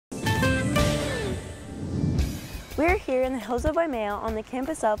We're here in the hills of Waimea on the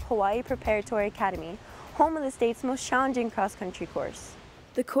campus of Hawai'i Preparatory Academy, home of the state's most challenging cross-country course.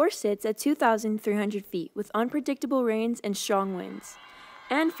 The course sits at 2,300 feet with unpredictable rains and strong winds,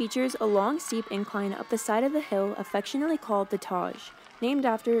 and features a long steep incline up the side of the hill affectionately called the Taj, named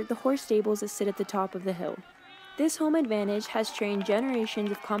after the horse stables that sit at the top of the hill. This home advantage has trained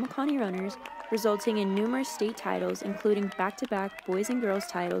generations of Kamakani runners, resulting in numerous state titles, including back-to-back boys and girls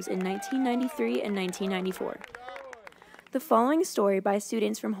titles in 1993 and 1994. The following story by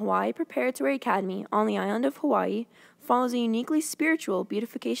students from Hawai'i Preparatory Academy on the island of Hawaii follows a uniquely spiritual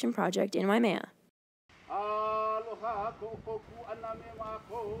beautification project in Waimea.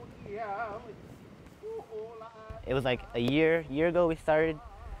 It was like a year ago we started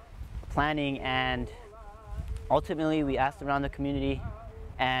planning, and ultimately we asked around the community,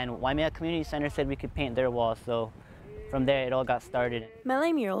 and Waimea Community Center said we could paint their walls, so from there it all got started.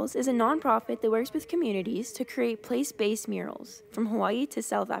 Mele Murals is a nonprofit that works with communities to create place-based murals from Hawaii to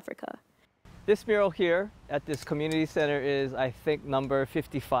South Africa. This mural here at this community center is, I think, number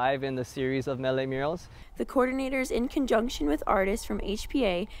 55 in the series of Mele Murals. The coordinators, in conjunction with artists from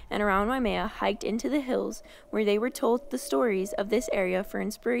HPA and around Waimea, hiked into the hills where they were told the stories of this area for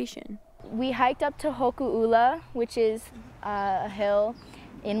inspiration. We hiked up to Hoku'ula, which is a hill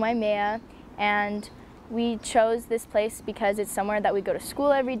in Waimea, and we chose this place because it's somewhere that we go to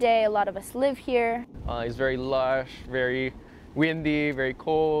school every day. A lot of us live here. It's very lush, very windy, very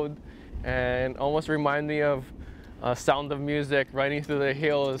cold, and almost remind me of Sound of Music, riding through the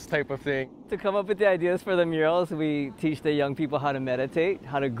hills type of thing. To come up with the ideas for the murals, we teach the young people how to meditate,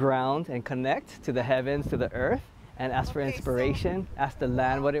 how to ground and connect to the heavens, to the earth, and ask for inspiration, ask the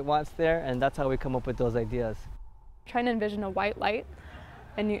land what it wants there, and that's how we come up with those ideas. Trying to envision a white light,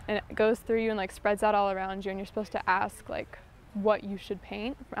 and it goes through you and like spreads out all around you, and you're supposed to ask like what you should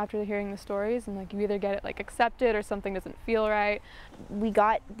paint after hearing the stories, and like you either get it like accepted or something doesn't feel right. We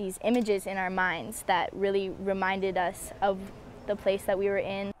got these images in our minds that really reminded us of the place that we were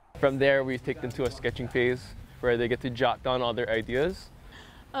in. From there we take them to a sketching phase where they get to jot down all their ideas.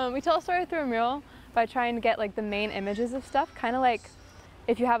 We tell a story through a mural by trying to get like the main images of stuff, kind of like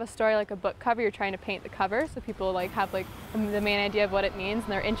if you have a story like a book cover, you're trying to paint the cover so people like have like the main idea of what it means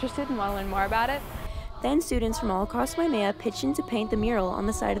and they're interested and want to learn more about it. Then students from all across Waimea pitched in to paint the mural on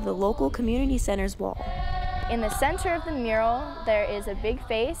the side of the local community center's wall. In the center of the mural, there is a big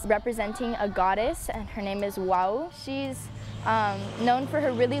face representing a goddess, and her name is Wau. She's known for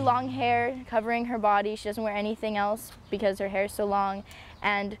her really long hair covering her body. She doesn't wear anything else because her hair is so long,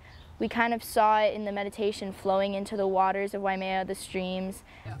 and we kind of saw it in the meditation flowing into the waters of Waimea, the streams.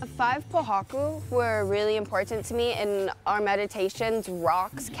 The 5 pohaku were really important to me. In our meditations,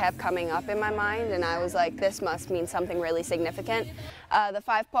 rocks kept coming up in my mind, and I was like, this must mean something really significant. The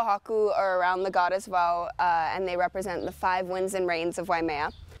 5 pohaku are around the goddess Wau, and they represent the 5 winds and rains of Waimea.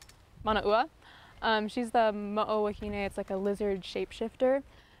 Manaua, she's the mo'owahine, it's like a lizard shapeshifter,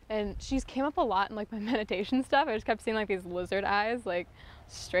 and she's came up a lot in like my meditation stuff. I just kept seeing like these lizard eyes like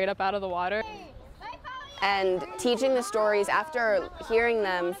straight up out of the water. And teaching the stories after hearing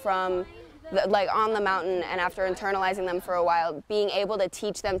them from like on the mountain, and after internalizing them for a while, being able to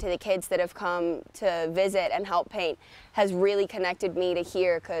teach them to the kids that have come to visit and help paint has really connected me to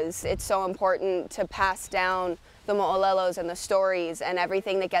here, because it's so important to pass down the mo'olelos and the stories and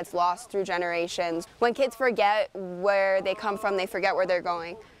everything that gets lost through generations. When kids forget where they come from, they forget where they're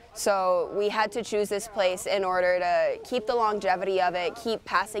going. So we had to choose this place in order to keep the longevity of it, keep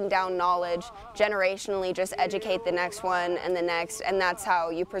passing down knowledge, generationally just educate the next one and the next, and that's how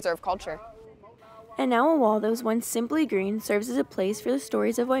you preserve culture. And now a wall that was once simply green serves as a place for the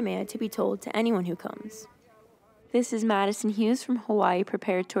stories of Waimea to be told to anyone who comes. This is Madison Hughes from Hawai'i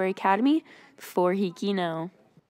Preparatory Academy for HIKI Now.